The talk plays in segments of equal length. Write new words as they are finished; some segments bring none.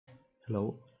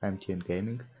Hello, I'm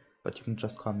Tea&Gaming, but you can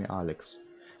just call me Alex.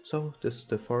 So this is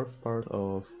the fourth part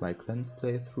of my Clannad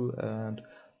playthrough, and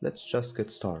let's just get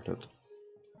started.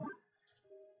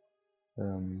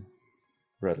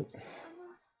 Rattle.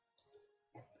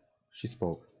 She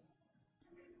spoke,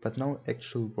 but no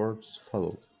actual words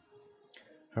followed.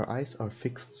 Her eyes are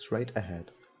fixed straight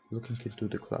ahead, looking into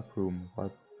the club room.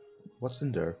 What's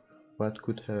in there? What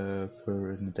could have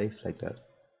her in a daze like that?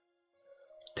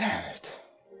 Damn it!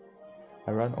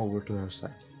 I ran over to her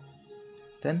side.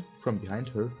 Then, from behind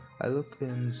her, I look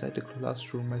inside the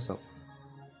classroom myself.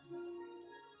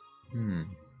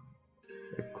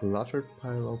 A cluttered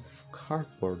pile of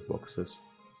cardboard boxes.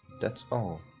 That's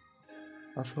all.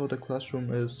 Although the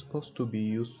classroom is supposed to be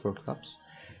used for clubs,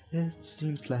 it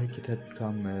seems like it had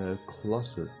become a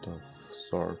closet of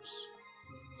sorts.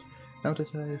 Now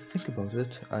that I think about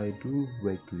it, I do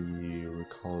vaguely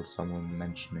recall someone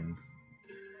mentioning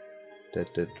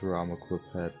that the drama club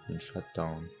had been shut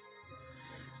down.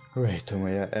 Right,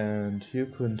 Tomoya, and you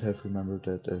couldn't have remembered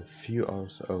that a few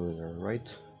hours earlier,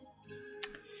 right?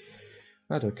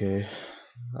 But okay,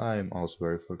 I'm also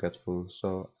very forgetful,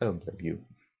 so I don't blame you.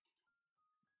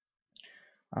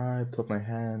 I put my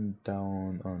hand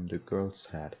down on the girl's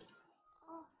head.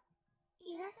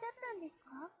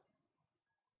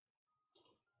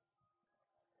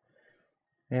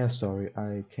 Yeah, sorry,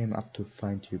 I came up to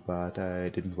find you, but I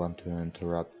didn't want to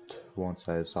interrupt once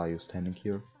I saw you standing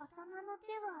here.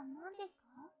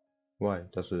 Why?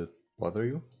 Does it bother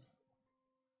you?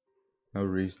 No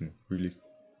reason, really.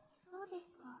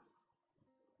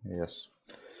 Yes.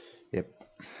 Yep.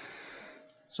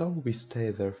 So we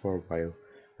stay there for a while,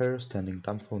 her standing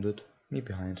dumbfounded, me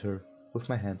behind her, with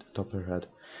my hand atop her head.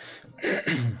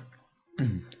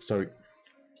 Sorry.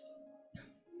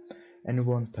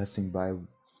 Anyone passing by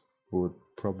would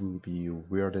probably be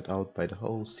weirded out by the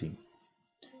whole scene.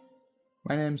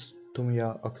 My name's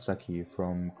Tomoya Okazaki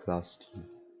from Class T.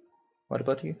 What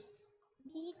about you?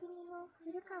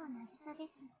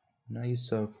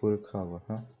 Naisa Furukawa,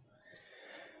 huh?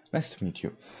 Nice to meet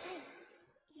you.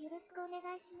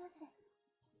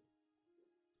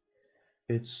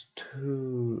 It's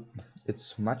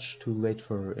much too late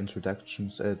for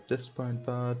introductions at this point,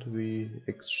 but we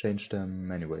exchanged them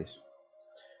anyways.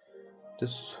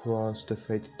 This was the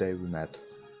fated day we met.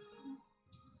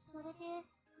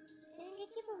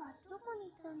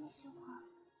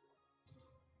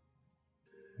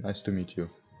 Nice to meet you.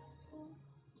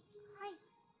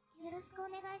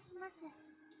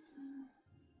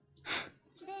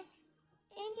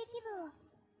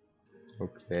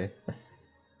 Okay.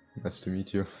 Nice to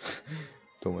meet you.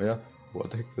 Tomoya,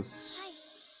 what the heck is...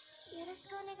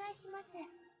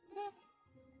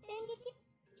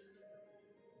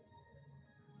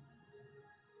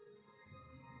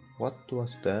 What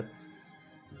was that?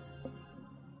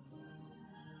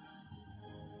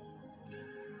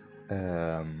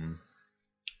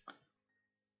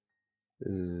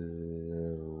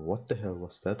 What the hell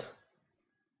was that?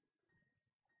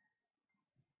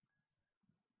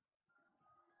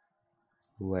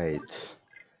 Wait.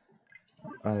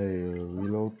 I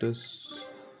reload this.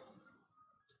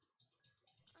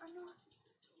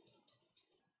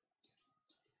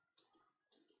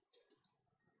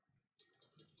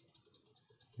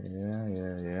 Yeah.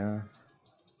 Yeah.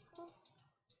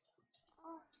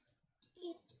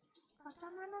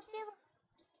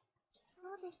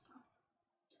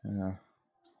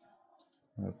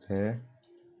 Okay.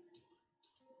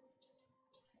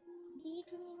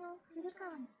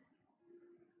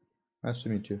 Nice to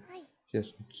meet you. Yes,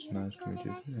 it's nice to meet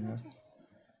you. Yeah.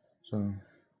 So,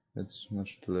 it's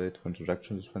much too late for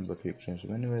introduction this one, but we exchanged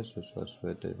them anyways. This was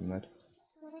where they met.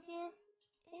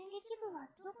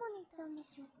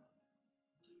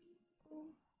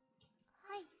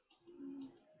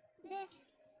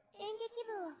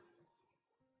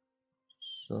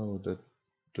 So, the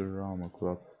drama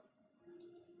club.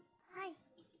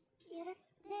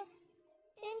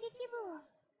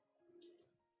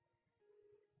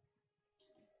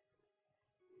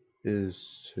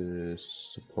 Is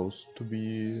supposed to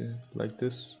be like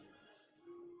this?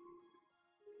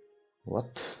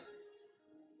 What?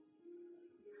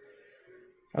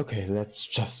 Okay, let's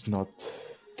just not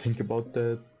think about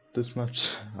that this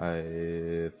much.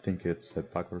 I think it's a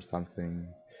bug or something.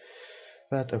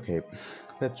 But okay,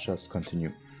 let's just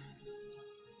continue.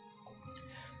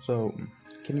 So,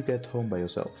 can you get home by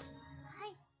yourself?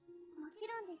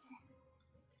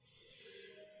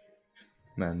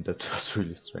 Man, that was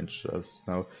really strange just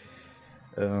now.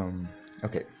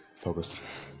 Okay, focus.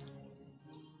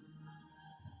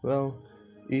 Well,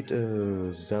 eat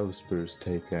a Zellspear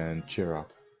steak and cheer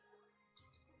up.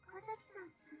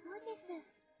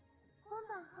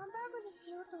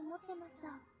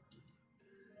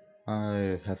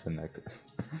 I have a neck.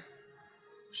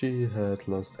 She had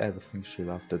lost everything she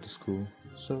loved at the school,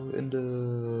 so in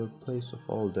the place of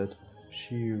all that,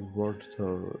 she rewarded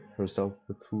herself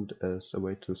with food as a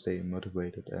way to stay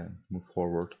motivated and move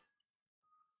forward.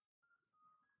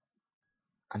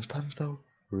 And fun though?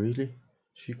 Really?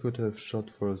 She could have shot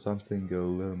for something a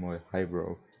little more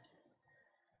highbrow.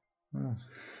 Ah,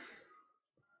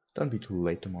 don't be too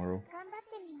late tomorrow.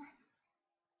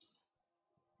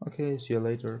 Okay, see you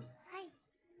later.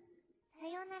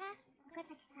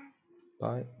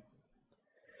 Bye.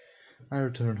 I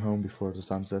return home before the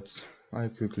sun sets. I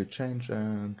quickly change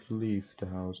and leave the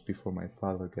house before my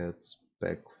father gets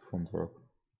back from work.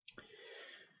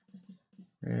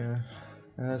 Yeah.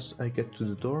 As I get to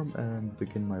the dorm and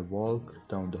begin my walk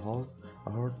down the hall, a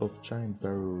horde of giant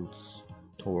barrels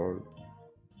toward.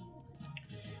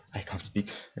 I can't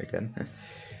speak again.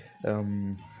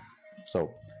 um,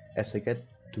 so, as I get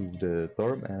to the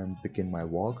dorm and begin my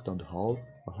walk down the hall,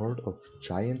 a horde of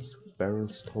giants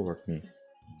barrels toward me.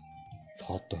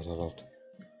 Thought dot dot dot.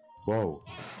 Whoa!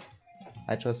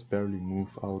 I just barely move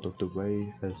out of the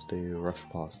way as they rush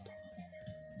past.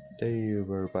 They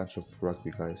were a bunch of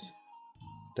rugby guys.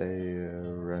 They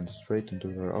ran straight into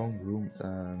their own rooms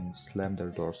and slammed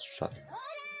their doors shut.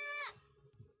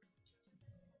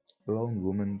 A lone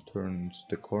woman turns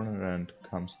the corner and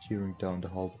comes tearing down the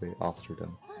hallway after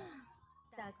them.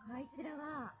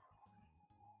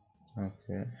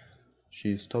 Okay.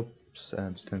 She stops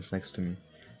and stands next to me.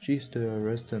 She's the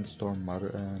resident storm mother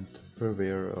and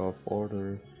purveyor of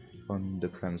order on the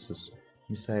premises,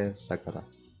 Misaya Sakata.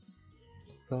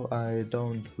 Though I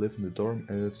don't live in the dorm,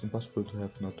 it's impossible to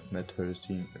have not met her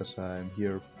seeing as I'm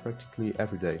here practically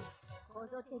every day.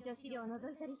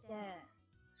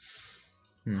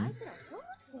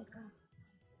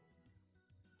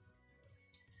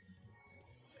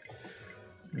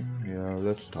 Yeah,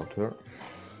 let's talk to her.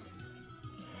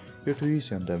 You're too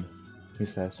easy on them,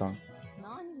 Misaya-san.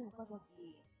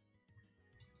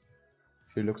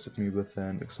 She looks at me with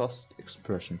an exhausted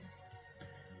expression.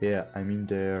 Yeah, I mean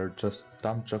they're just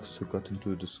dumb jocks who got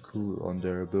into the school on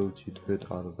their ability to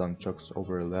hit other dumb jocks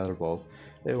over a ladder wall.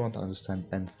 They won't understand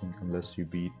anything unless you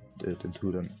beat it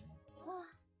into them.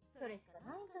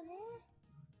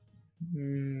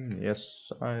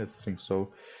 Yes, I think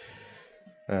so.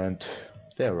 And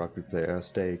they're rugby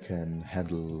players, they can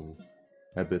handle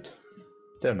a bit.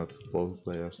 They're not football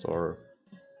players or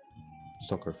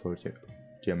soccer for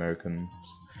the Americans.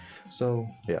 So,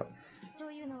 yeah.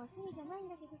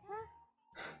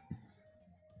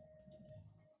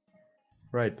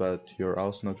 Right, but you're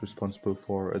also not responsible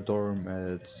for a dorm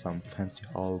at some fancy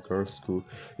all-girls school.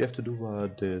 You have to do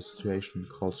what the situation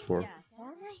calls for.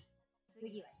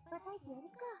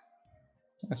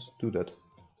 Yes, do that.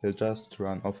 They'll just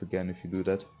run off again if you do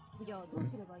that.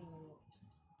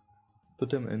 Put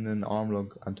them in an arm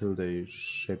lock until they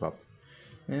shape up.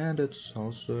 Yeah, that's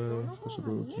also a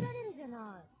possibility.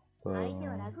 But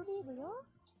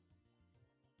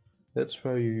that's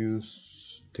where you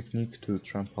use technique to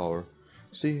trump power.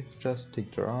 See, just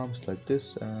take their arms like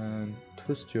this and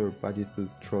twist your body to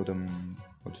throw them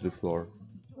onto the floor.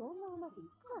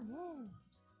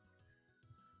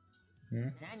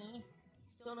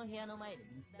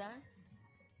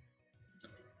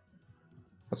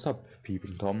 What's up,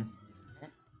 peeping Tom?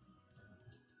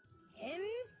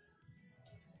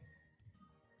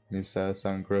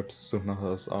 Misaya-san grabs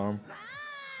Sunohara's arm.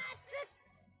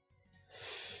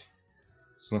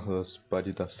 Sunohara's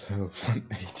body does a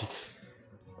 180.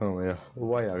 Oh yeah,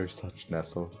 why are you such an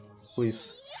asshole?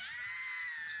 Please,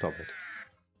 stop it.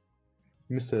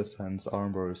 Misaya-san's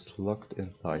armbar is locked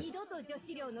in tight.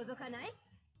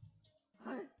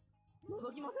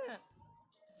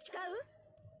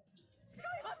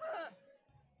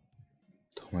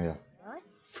 Tomoya,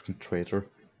 freaking traitor.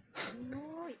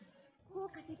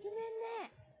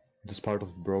 It is part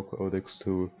of bro codex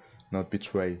to not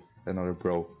betray another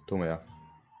bro, Tomoya.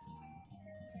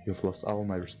 You've lost all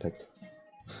my respect.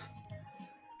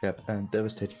 Yep, and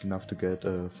devastating enough to get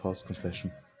a false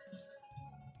confession.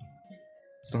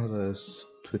 Sonoda is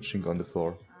twitching on the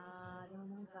floor.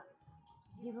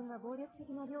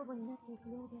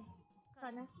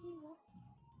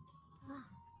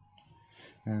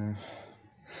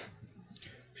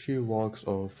 She walks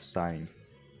off sighing.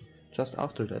 Just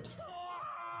after that,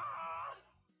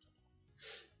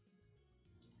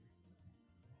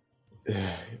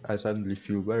 I suddenly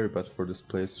feel very bad for this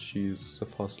place. She's a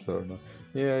fast learner.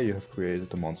 Yeah, you have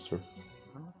created a monster.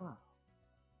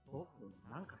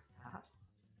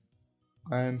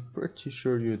 I'm pretty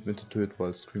sure you admitted to it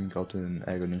while screaming out in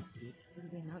agony.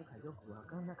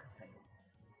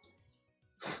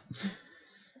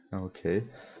 Okay.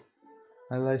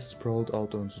 I lie sprawled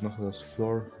out on Sunahara's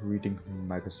floor reading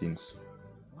magazines.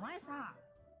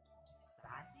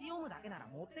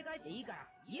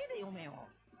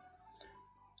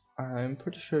 I'm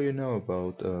pretty sure you know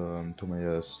about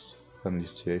Tomoya's family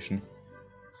situation.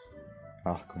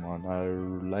 Ah, come on, I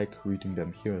like reading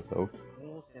them here though.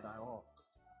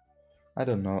 I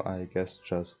don't know, I guess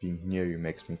just being near you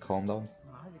makes me calm down.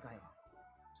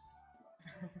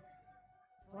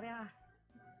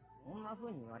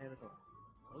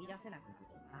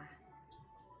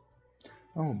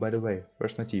 Oh, by the way,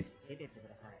 where's my tea?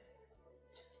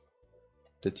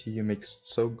 The tea you make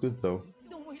so good though.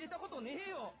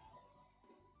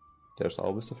 There's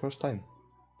always the first time.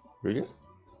 Really?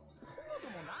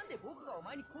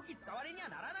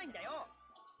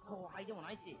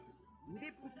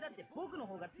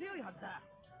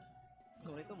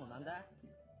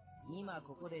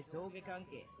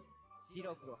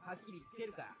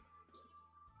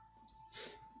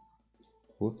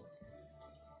 What?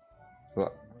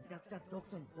 What?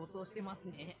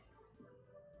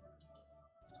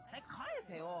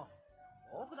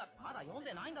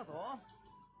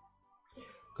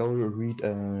 Go read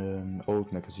an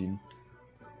old magazine.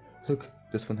 Look,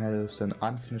 this one has an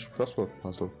unfinished crossword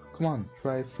puzzle. Come on,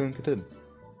 try filling it in.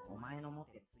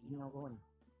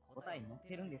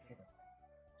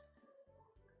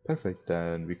 Perfect,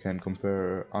 then we can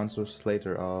compare answers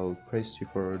later. I'll praise you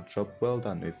for a job well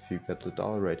done if you get it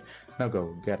all right. Now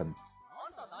go, get him.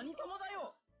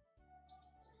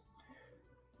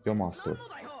 Your master.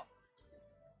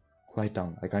 Quiet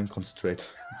down, I can't concentrate.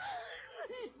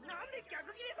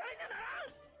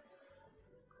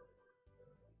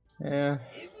 Yeah.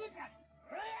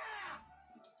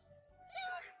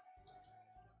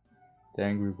 The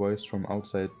angry voice from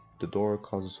outside the door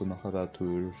causes Sunahara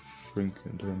to shrink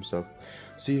into himself.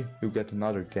 See, you get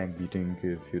another gang beating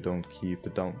if you don't keep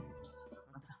it down.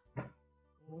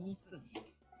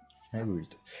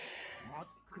 Agreed.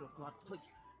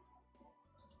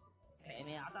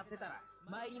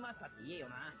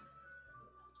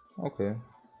 Okay,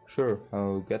 sure,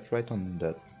 I'll get right on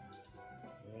that.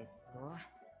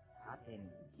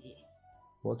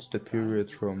 What's the period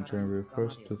from January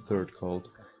 1st to 3rd called?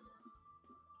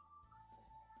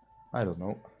 I don't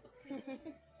know.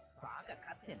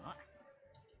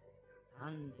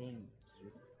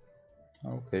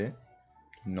 Okay,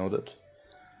 know that.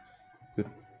 Good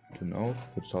to know,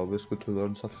 it's always good to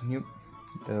learn something new.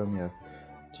 Yeah.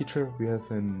 Teacher, we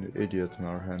have an idiot in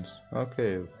our hands.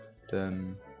 Okay,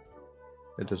 then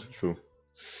it isn't true.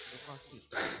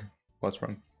 What's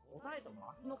wrong?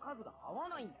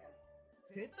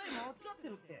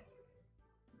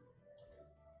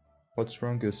 What's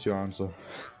wrong is your answer.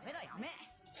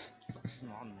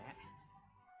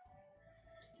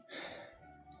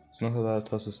 Sunahara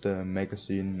tosses the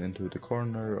magazine into the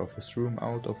corner of his room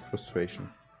out of frustration.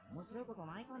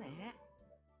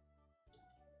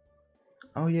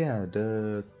 Oh yeah,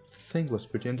 the thing was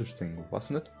pretty interesting,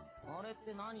 wasn't it?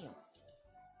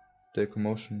 The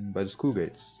commotion by the school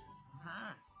gates.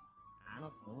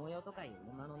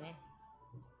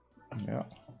 Yeah.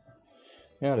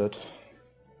 Yeah,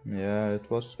 yeah, it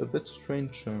was a bit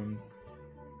strange.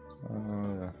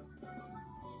 Yeah.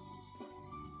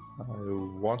 I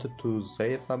wanted to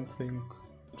say something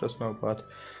just now, but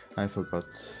I forgot.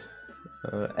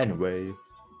 Anyway,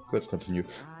 let's continue.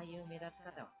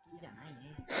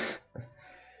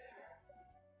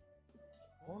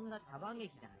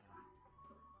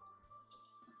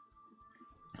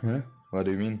 Huh? What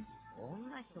do you mean?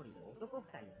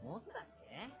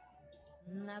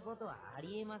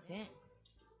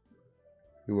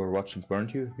 You were watching,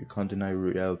 weren't you? You can't deny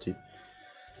reality.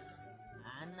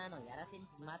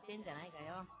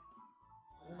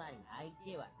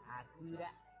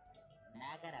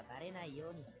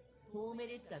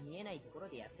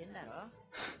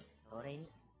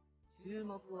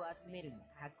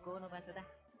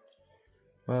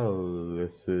 Well,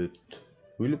 if it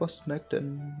really was an act,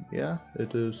 then yeah,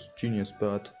 it is genius,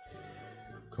 but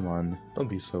come on, don't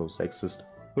be so sexist.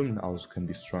 Women also can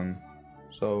be strong.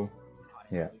 So,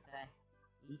 yeah.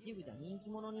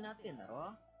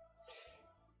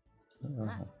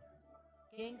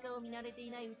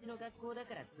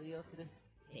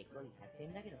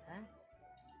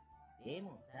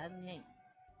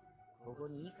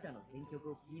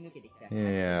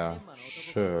 Yeah,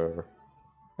 sure.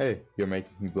 Hey, you're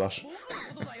making me blush.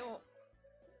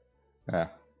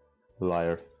 Ah,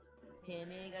 liar.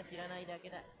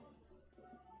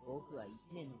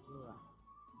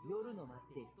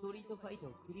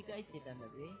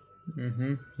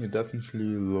 You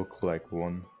definitely look like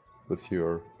one with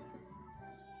your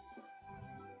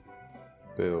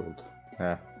build.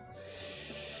 Ah.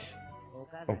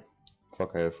 Oh,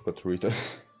 fuck, I forgot to read it.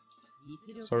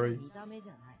 Sorry.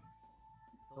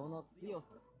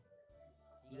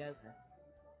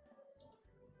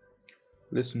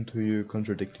 Listen to you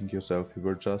contradicting yourself. You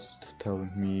were just telling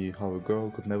me how a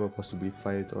girl could never possibly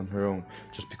fight on her own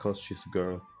just because she's a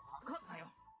girl.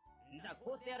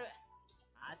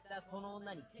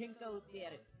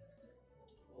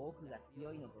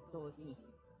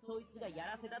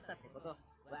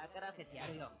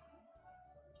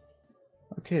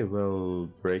 Okay, well,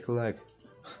 break a leg.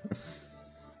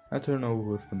 I turn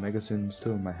over with the magazine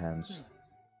still in my hands.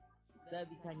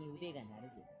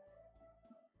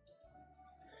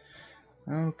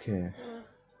 Okay.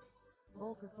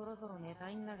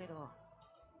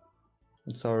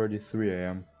 It's already 3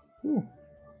 AM. Ooh,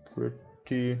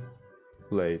 pretty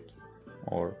late.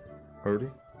 Or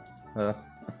early? But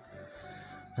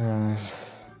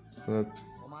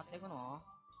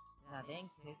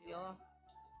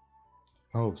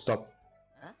oh, stop.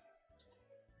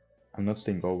 I'm not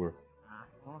staying over.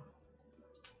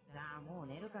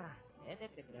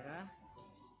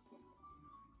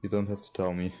 You don't have to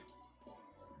tell me.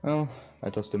 Well,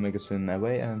 I toss the magazine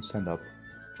away and stand up.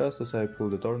 Just as I pull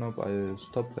the doorknob, I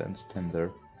stop and stand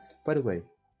there. By the way,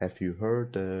 have you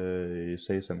heard you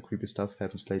say some creepy stuff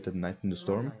happens late at night in the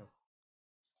storm?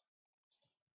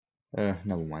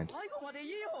 Never mind.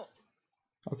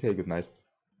 Okay, good night.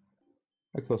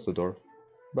 I close the door.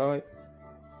 Bye.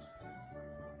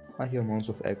 I hear moans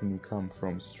of agony come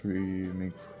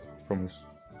streaming from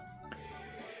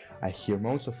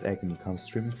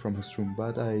his room,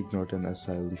 but I ignore them as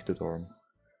I leave the dorm.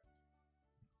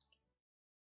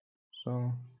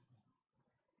 So,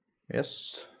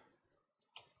 yes,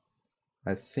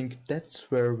 I think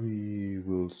that's where we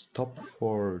will stop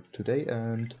for today,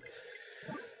 and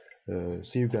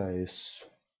see you guys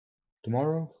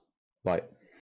tomorrow. Bye.